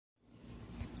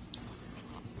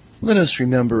Let us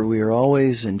remember we are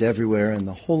always and everywhere in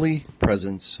the holy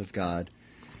presence of God.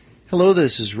 Hello,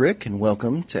 this is Rick, and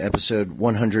welcome to episode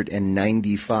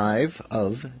 195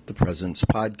 of the Presence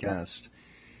Podcast.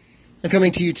 I'm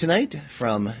coming to you tonight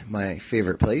from my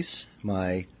favorite place,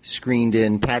 my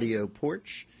screened-in patio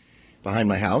porch behind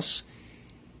my house.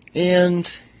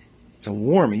 And it's a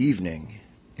warm evening,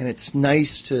 and it's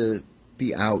nice to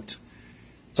be out.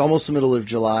 It's almost the middle of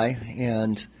July,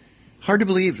 and hard to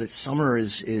believe that summer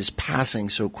is passing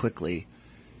so quickly.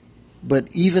 But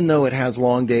even though it has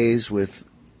long days with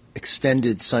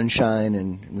extended sunshine,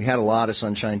 and we had a lot of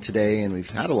sunshine today, and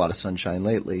we've had a lot of sunshine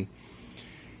lately,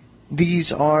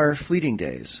 these are fleeting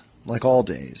days, like all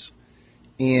days.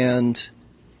 And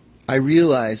I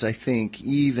realize, I think,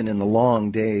 even in the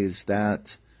long days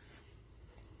that,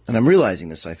 and I'm realizing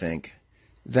this, I think,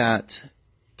 that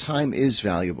time is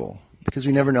valuable. Because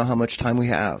we never know how much time we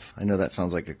have. I know that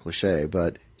sounds like a cliche,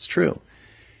 but it's true.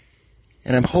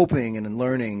 And I'm hoping and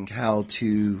learning how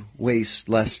to waste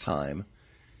less time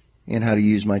and how to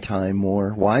use my time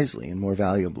more wisely and more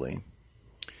valuably.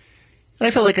 And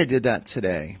I felt like I did that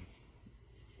today.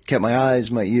 Kept my eyes,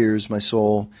 my ears, my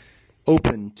soul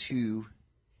open to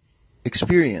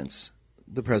experience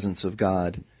the presence of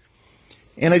God.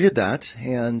 And I did that,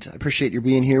 and I appreciate your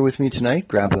being here with me tonight.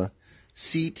 Grab a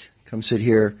seat, come sit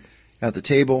here at the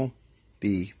table,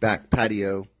 the back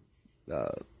patio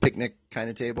picnic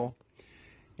kind of table,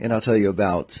 and I'll tell you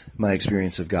about my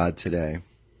experience of God today.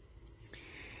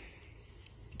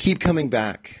 Keep coming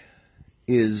back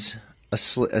is a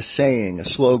saying, a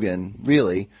slogan,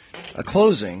 really, a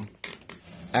closing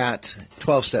at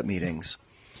 12-step meetings.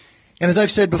 And as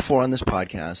I've said before on this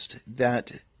podcast,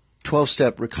 that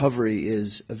 12-step recovery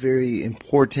is a very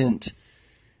important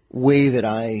way that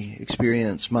I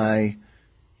experience my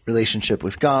relationship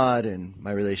with God and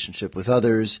my relationship with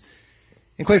others.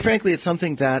 And quite frankly, it's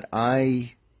something that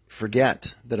I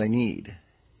forget that I need.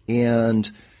 And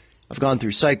I've gone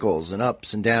through cycles and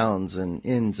ups and downs and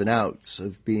ins and outs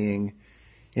of being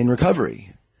in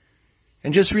recovery.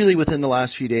 And just really within the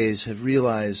last few days have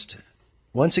realized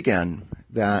once again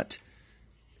that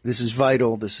this is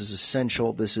vital, this is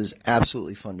essential, this is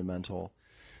absolutely fundamental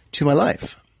to my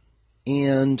life.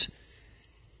 And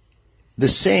the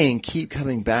saying, keep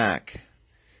coming back,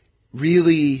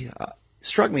 really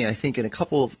struck me, I think, in a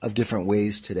couple of different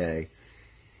ways today,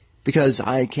 because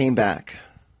I came back.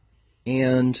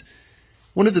 And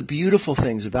one of the beautiful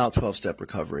things about 12-step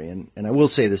recovery, and I will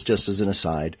say this just as an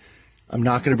aside, I'm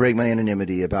not going to break my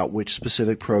anonymity about which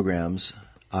specific programs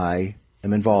I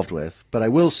am involved with, but I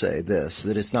will say this,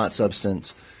 that it's not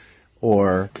substance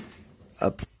or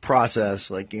a process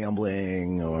like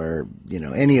gambling or,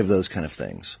 any of those kind of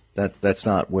things. That's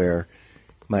not where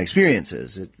my experience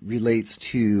is. It relates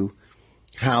to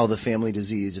how the family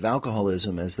disease of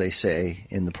alcoholism, as they say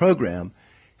in the program,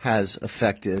 has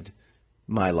affected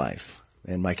my life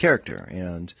and my character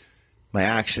and my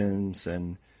actions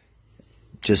and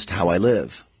just how I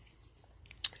live.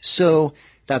 So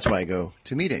that's why I go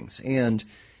to meetings. And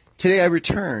today I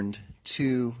returned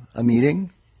to a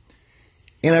meeting,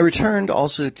 and I returned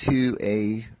also to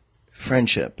a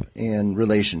friendship and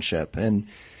relationship. And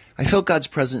I felt God's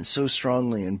presence so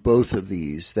strongly in both of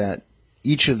these that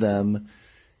each of them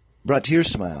brought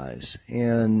tears to my eyes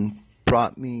and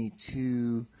brought me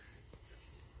to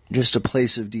just a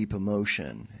place of deep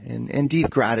emotion and deep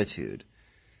gratitude.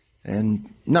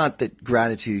 And not that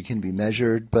gratitude can be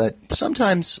measured, but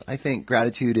sometimes I think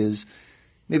gratitude is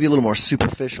maybe a little more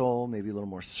superficial, maybe a little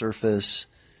more surface.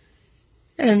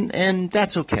 And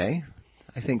that's okay.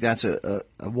 I think that's a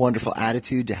wonderful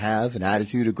attitude to have, an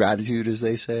attitude of gratitude, as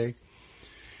they say.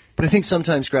 But I think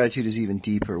sometimes gratitude is even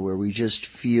deeper, where we just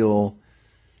feel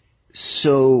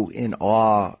so in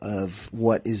awe of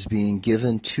what is being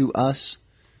given to us,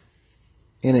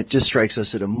 and it just strikes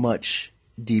us at a much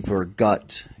deeper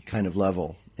gut kind of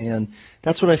level. And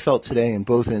that's what I felt today in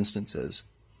both instances.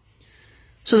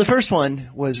 So the first one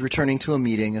was returning to a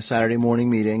meeting, a Saturday morning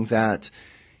meeting that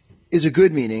is a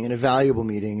good meeting and a valuable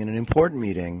meeting and an important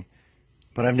meeting,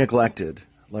 but I've neglected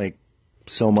like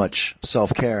so much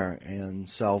self-care and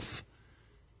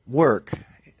self-work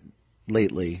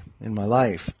lately in my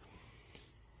life.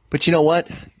 But you know what?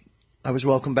 I was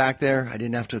welcome back there. I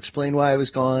didn't have to explain why I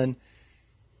was gone.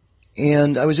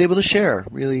 And I was able to share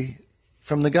really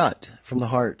from the gut, from the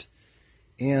heart.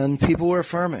 And people were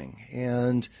affirming.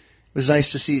 And it was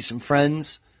nice to see some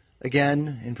friends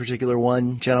again, in particular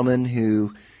one gentleman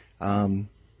who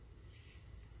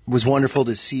was wonderful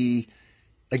to see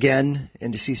again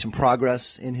and to see some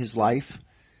progress in his life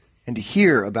and to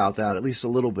hear about that at least a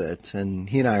little bit. And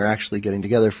he and I are actually getting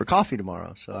together for coffee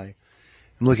tomorrow. So I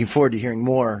I'm looking forward to hearing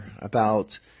more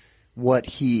about what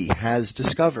he has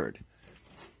discovered.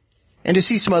 And to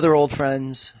see some other old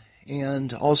friends,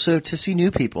 and also to see new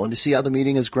people, and to see how the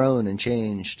meeting has grown and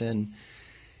changed. And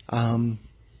it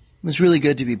was really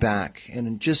good to be back.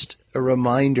 And just a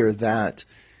reminder that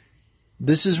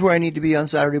this is where I need to be on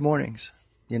Saturday mornings.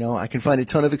 You know, I can find a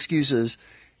ton of excuses.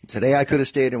 Today I could have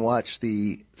stayed and watched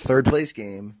the third place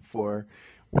game for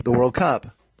the World Cup,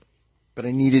 but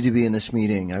I needed to be in this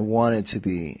meeting. I wanted to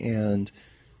be, and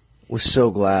was so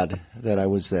glad that I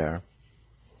was there.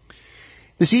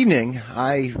 This evening,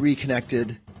 I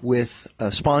reconnected with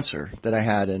a sponsor that I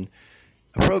had in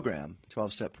a program,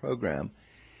 12-step program.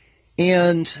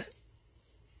 And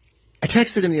I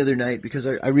texted him the other night because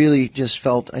I really just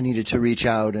felt I needed to reach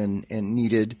out and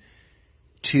needed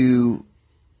to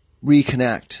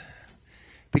reconnect.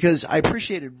 Because I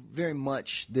appreciated very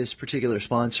much this particular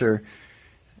sponsor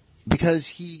because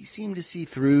he seemed to see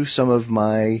through some of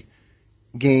my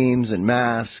games and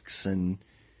masks and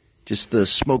just the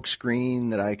smoke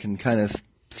screen that I can kind of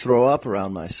throw up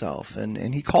around myself.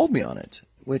 And he called me on it,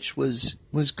 which was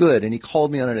good. And he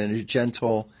called me on it in a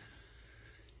gentle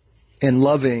and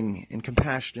loving and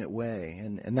compassionate way.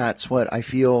 And that's what I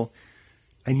feel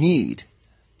I need.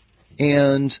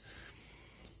 And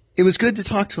it was good to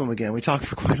talk to him again. We talked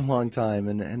for quite a long time.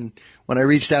 And when I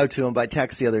reached out to him by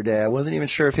text the other day, I wasn't even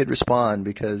sure if he'd respond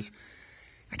because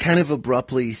I kind of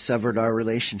abruptly severed our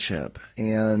relationship.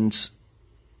 And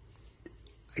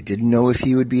I didn't know if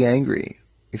he would be angry,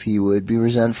 if he would be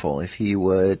resentful, if he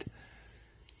would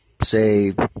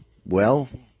say, well,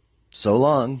 so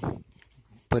long,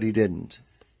 but he didn't.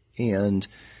 And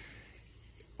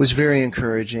it was very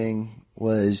encouraging,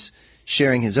 was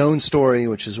sharing his own story,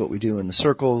 which is what we do in the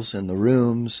circles and the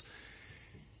rooms,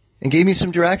 and gave me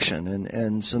some direction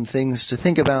and some things to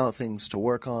think about, things to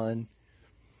work on.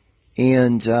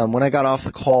 And when I got off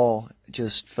the call, I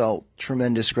just felt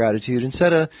tremendous gratitude and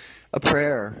said a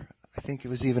prayer. I think it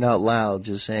was even out loud,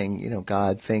 just saying, you know,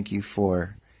 God, thank you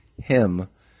for him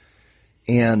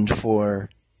and for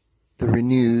the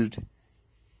renewed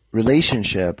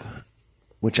relationship,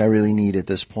 which I really need at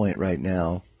this point right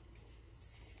now.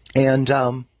 And,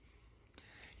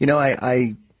 you know,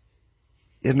 I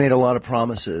have made a lot of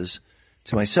promises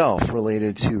to myself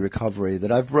related to recovery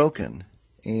that I've broken.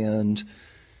 And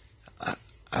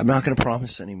I'm not going to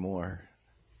promise anymore,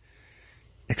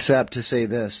 except to say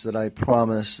this, that I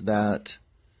promise that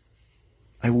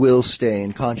I will stay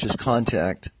in conscious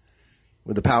contact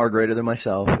with a power greater than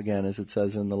myself, again, as it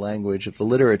says in the language of the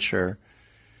literature,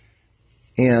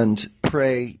 and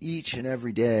pray each and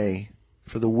every day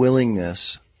for the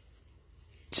willingness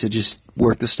to just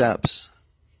work the steps,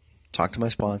 talk to my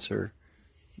sponsor,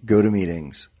 go to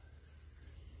meetings,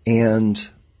 and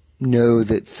know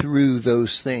that through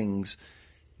those things,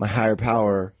 my higher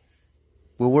power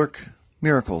will work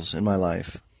miracles in my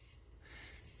life.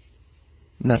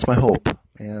 And that's my hope.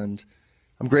 And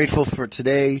I'm grateful for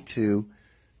today to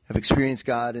have experienced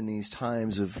God in these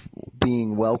times of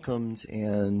being welcomed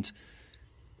and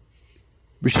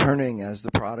returning as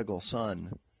the prodigal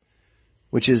son,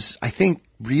 which is, I think,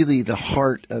 really the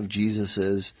heart of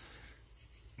Jesus's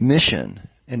mission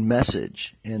and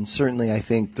message. And certainly, I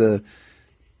think, the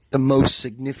most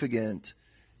significant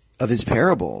of his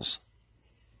parables.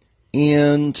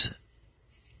 And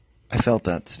I felt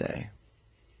that today.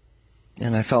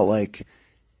 And I felt like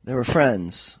there were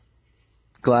friends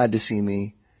glad to see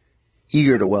me,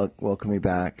 eager to welcome me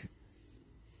back,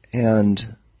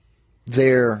 and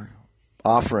they're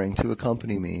offering to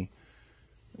accompany me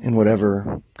in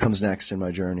whatever comes next in my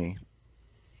journey.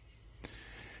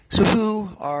 So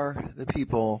who are the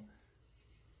people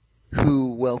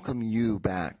who welcome you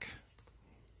back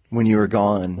when you are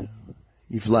gone?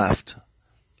 You've left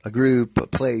a group, a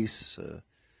place,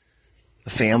 a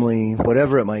family,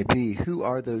 whatever it might be. Who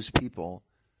are those people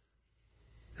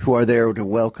who are there to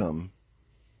welcome,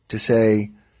 to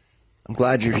say, I'm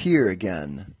glad you're here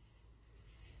again,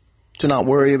 to not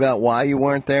worry about why you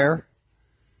weren't there,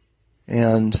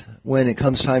 and when it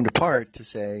comes time to part, to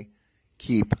say,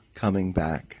 keep coming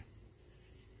back,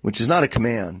 which is not a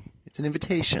command. It's an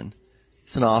invitation.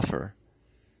 It's an offer.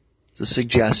 It's a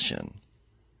suggestion.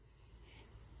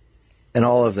 And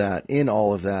all of that, in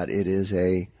all of that, it is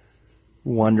a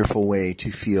wonderful way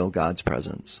to feel God's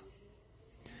presence.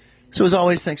 So as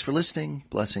always, thanks for listening.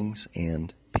 Blessings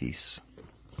and peace.